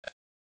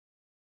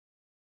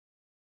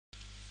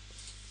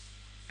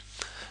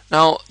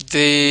Now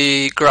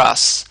the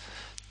grass,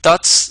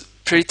 that's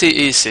pretty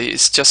easy.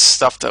 It's just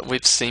stuff that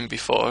we've seen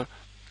before.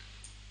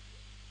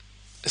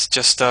 It's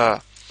just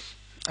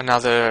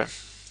another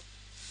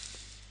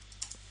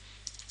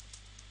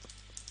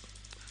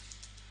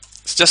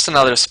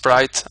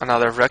sprite,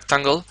 another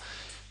rectangle,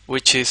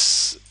 which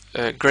is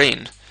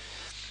green.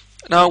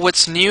 Now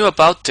what's new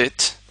about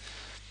it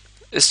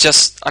is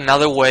just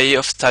another way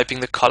of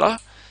typing the color.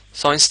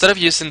 So instead of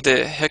using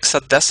the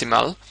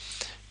hexadecimal,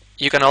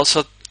 you can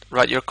also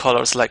write your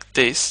colors like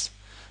this,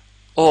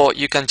 or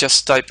you can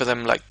just type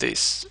them like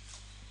this.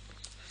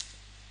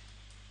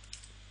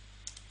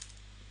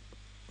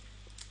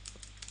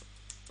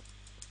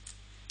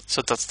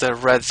 So that's the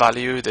red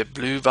value, the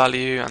blue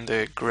value, and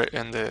the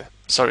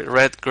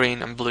red,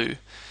 green, and blue.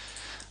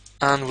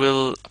 And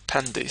we'll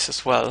append this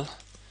as well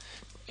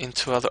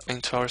into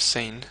our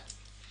scene.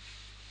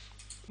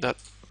 That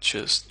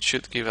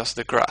should give us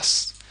the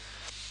grass.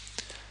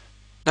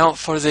 Now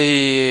for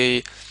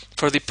the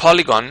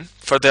polygon,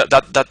 for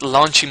that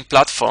launching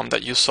platform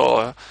that you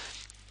saw,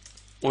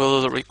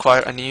 we'll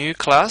require a new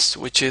class,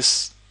 which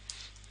is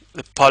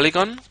the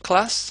Polygon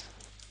class.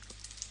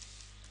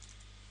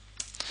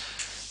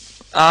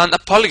 And a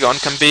polygon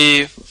can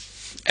be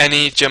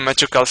any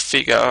geometrical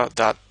figure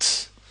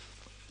that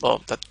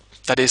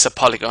is a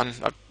polygon.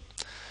 I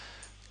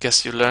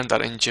guess you learned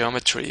that in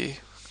geometry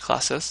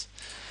classes.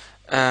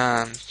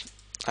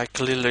 I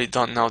clearly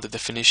don't know the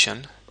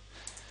definition,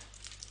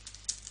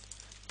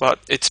 but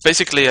it's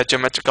basically a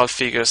geometrical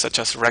figure such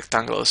as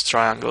rectangles,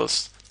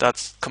 triangles,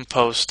 that's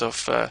composed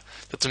of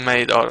that's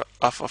made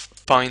of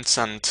points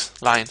and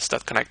lines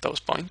that connect those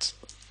points.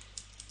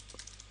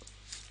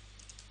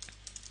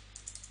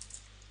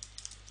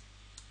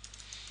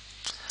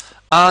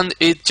 And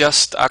it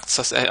just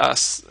acts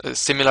as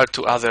similar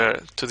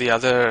to the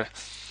other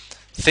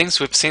things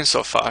we've seen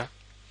so far.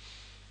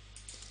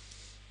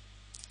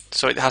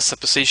 So it has a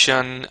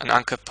position, an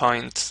anchor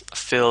point, a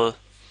fill.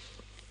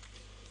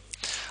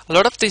 A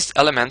lot of these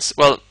elements,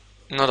 well,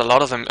 not a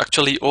lot of them,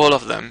 actually all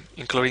of them,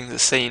 including the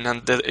scene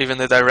and even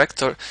the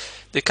director,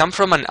 they come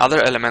from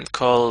another element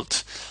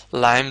called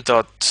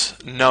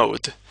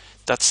lime.node.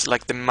 That's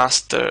like the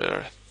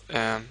master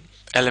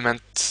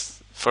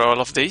element for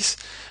all of these.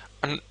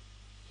 And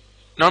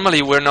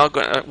normally we're not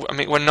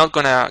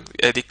gonna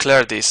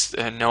declare these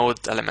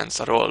node elements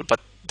at all, but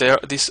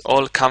these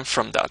all come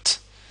from that.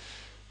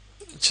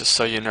 Just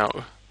so you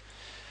know.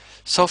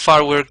 So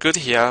far we're good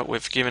here.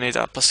 We've given it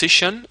a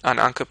position, an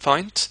anchor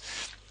point,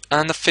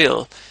 and a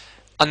fill.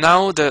 And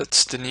now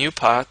that's the new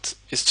part,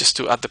 is just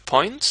to add the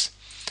points,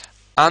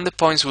 and the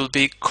points will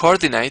be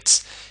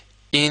coordinates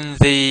in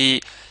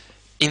the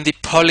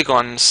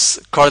polygons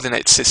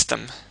coordinate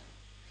system.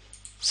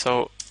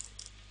 So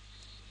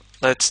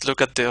let's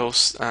look at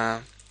those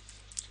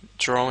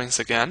drawings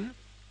again.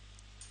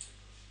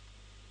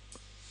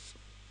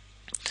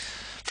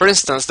 For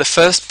instance, the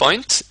first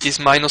point is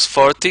minus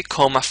 40,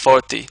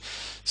 40.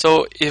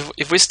 So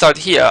if we start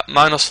here,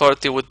 minus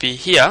 40 would be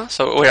here,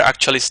 so we're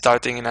actually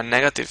starting in a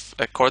negative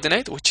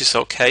coordinate, which is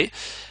okay,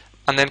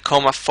 and then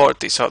comma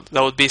 40, so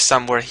that would be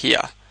somewhere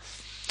here.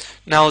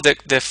 Now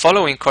the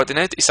following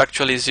coordinate is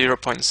actually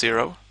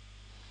 0.0,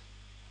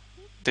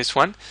 this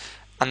one,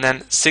 and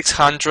then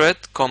 600,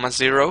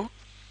 0,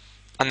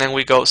 and then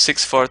we go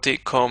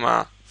 640,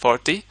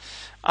 40.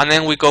 And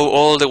then we go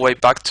all the way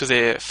back to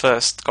the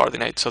first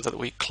coordinate so that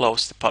we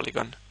close the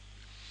polygon.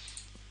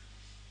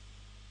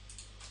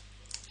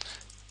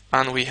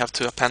 And we have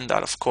to append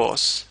that, of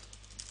course,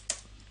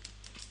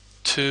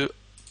 to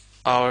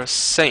our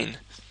scene.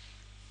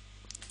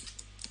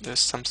 There's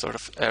some sort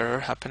of error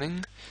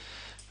happening.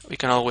 We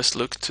can always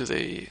look to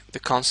the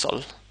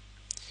console.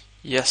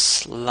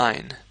 Yes,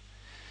 line.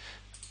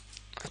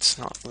 It's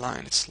not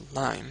line, it's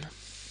lime.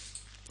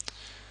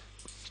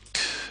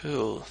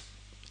 Cool.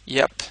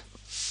 Yep.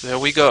 There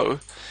we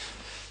go.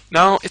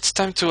 Now it's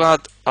time to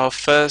add our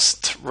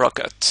first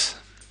rocket.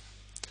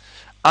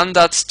 And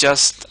that's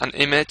just an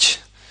image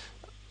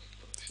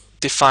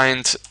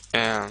defined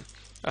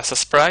as a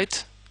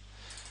sprite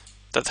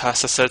that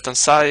has a certain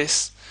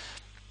size.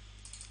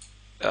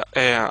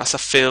 As a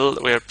fill,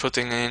 we're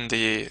putting in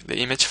the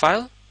image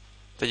file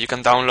that you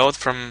can download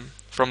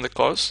from the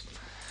course.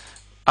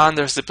 And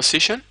there's the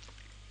position.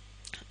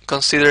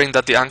 Considering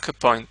that the anchor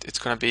point is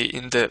going to be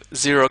in the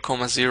 0,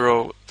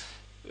 0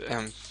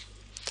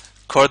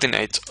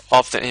 coordinate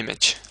of the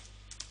image.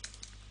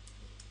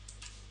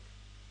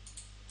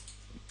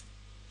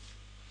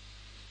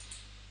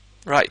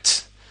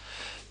 Right.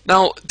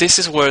 Now this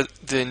is where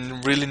the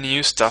really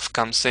new stuff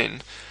comes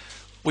in.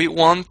 We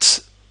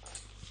want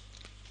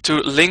to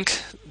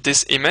link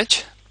this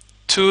image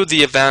to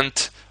the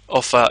event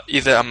of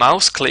either a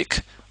mouse click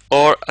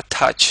or a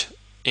touch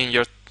in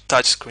your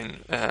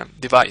touchscreen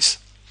device.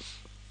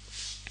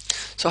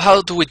 So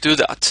how do we do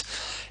that?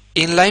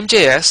 In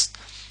LimeJS,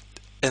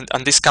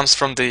 and this comes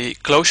from the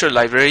Closure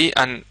library,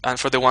 and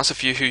for the ones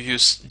of you who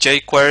use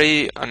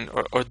jQuery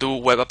or do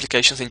web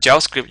applications in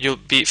JavaScript, you'll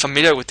be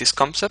familiar with this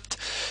concept.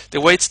 The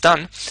way it's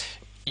done,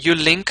 you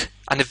link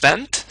an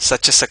event,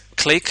 such as a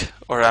click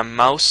or a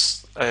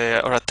mouse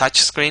or a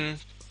touch screen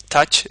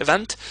touch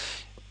event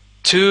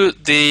to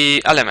the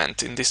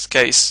element, in this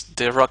case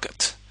the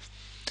rocket.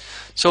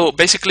 So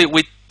basically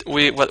what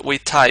we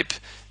type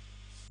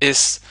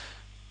is,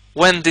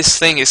 when this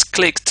thing is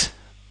clicked,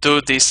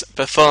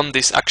 perform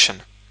this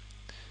action,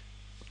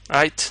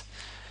 right?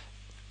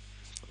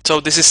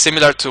 So this is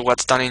similar to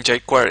what's done in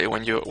jQuery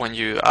when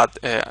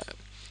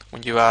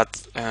you add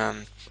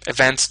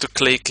events to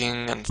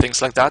clicking and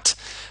things like that.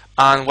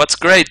 And what's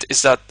great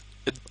is that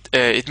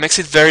it makes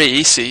it very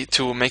easy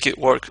to make it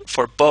work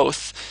for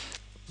both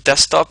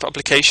desktop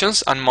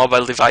applications and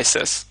mobile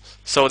devices.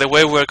 So the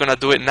way we're gonna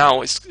do it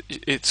now is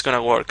it's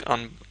gonna work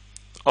on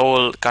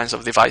all kinds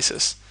of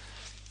devices.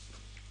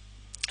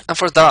 And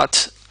for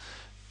that,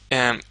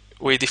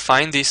 we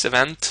define this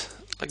event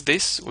like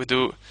this. We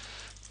do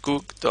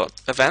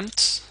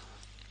goog.events.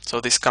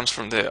 So this comes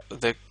from the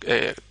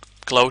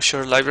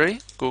closure library,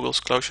 Google's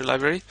closure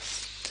library.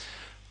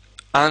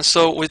 And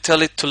so we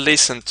tell it to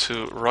listen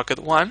to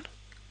Rocket1.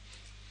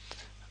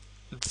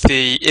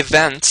 The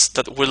events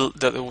that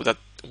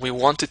we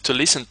want it to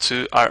listen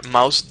to are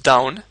mouse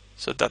down,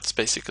 so that's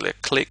basically a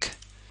click,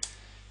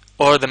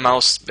 or the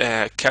mouse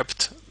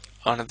kept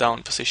on a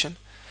down position,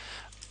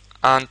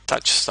 and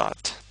touch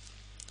start,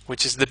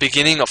 which is the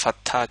beginning of a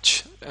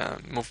touch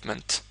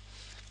movement.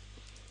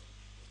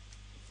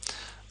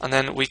 And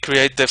then we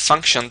create the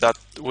function that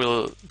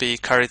will be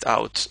carried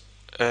out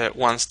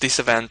once this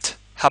event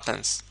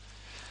happens.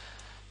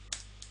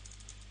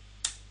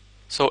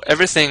 So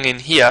everything in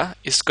here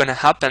is going to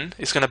happen,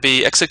 is going to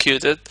be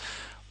executed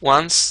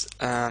once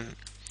any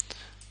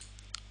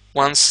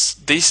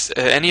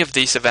of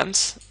these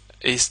events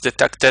is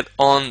detected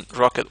on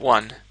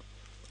Rocket1.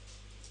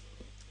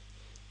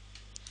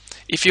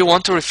 If you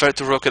want to refer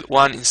to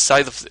Rocket1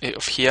 inside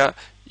of here,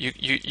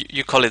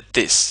 you call it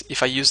this.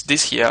 If I use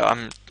this here,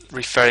 I'm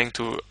referring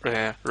to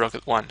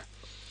Rocket1.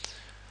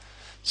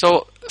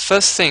 So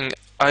first thing,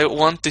 I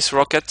want this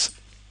rocket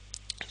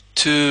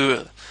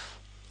to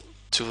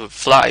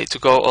fly, to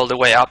go all the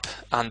way up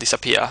and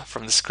disappear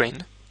from the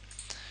screen.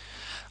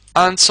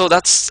 And so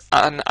that's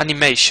an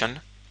animation.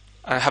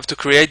 I have to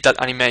create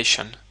that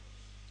animation.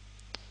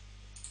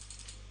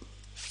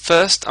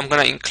 First, I'm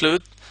going to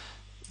include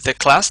the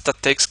class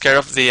that takes care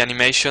of the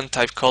animation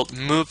type called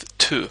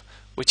move_to,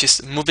 which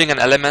is moving an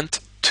element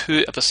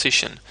to a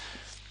position.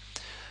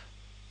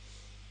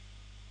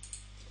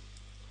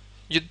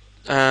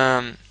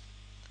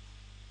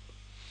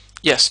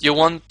 Yes, you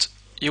want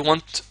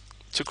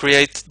to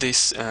create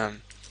this,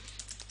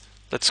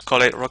 let's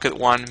call it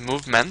Rocket1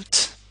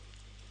 movement,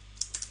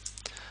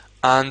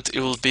 and it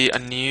will be a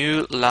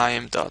new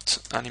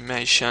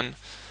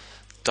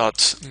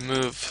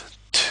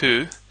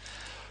lime.animation.move_to.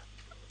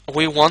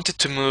 We want it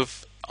to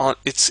move on.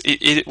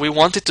 We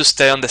want it to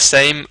stay on the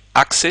same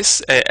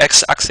axis,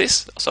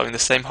 x-axis, so in the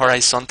same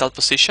horizontal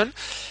position,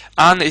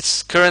 and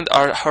its current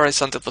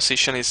horizontal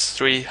position is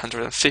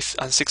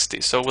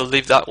 360. So we'll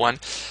leave that one,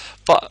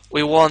 but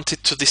we want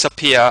it to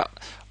disappear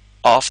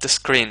off the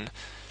screen,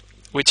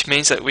 which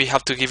means that we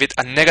have to give it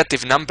a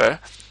negative number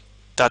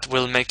that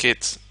will make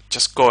it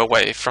just go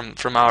away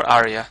from our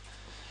area.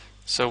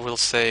 So we'll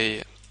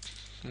say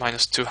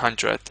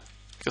 -200,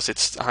 because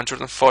it's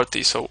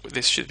 140, so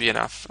this should be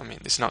enough. I mean,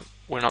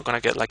 we're not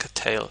gonna get like a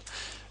tail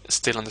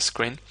still on the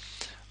screen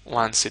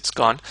once it's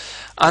gone.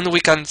 And we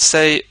can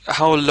say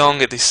how long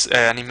this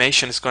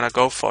animation is gonna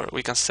go for.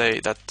 We can say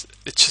that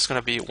it's just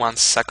gonna be 1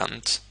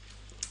 second.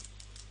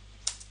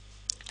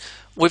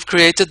 We've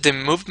created the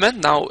movement.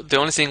 Now the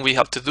only thing we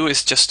have to do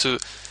is just to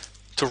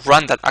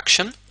run that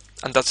action,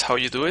 and that's how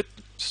you do it.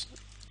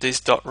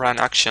 This.run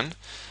action,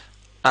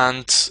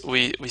 and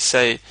we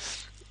say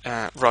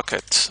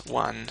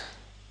Rocket1,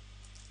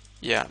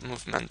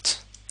 movement.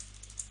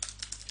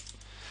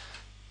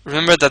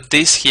 Remember that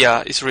this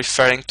here is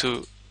referring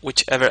to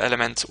whichever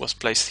element was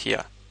placed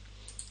here.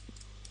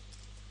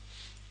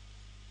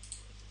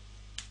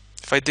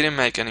 If I didn't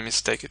make any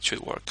mistake, it should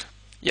work.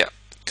 Yeah,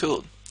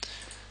 cool,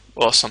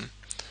 awesome.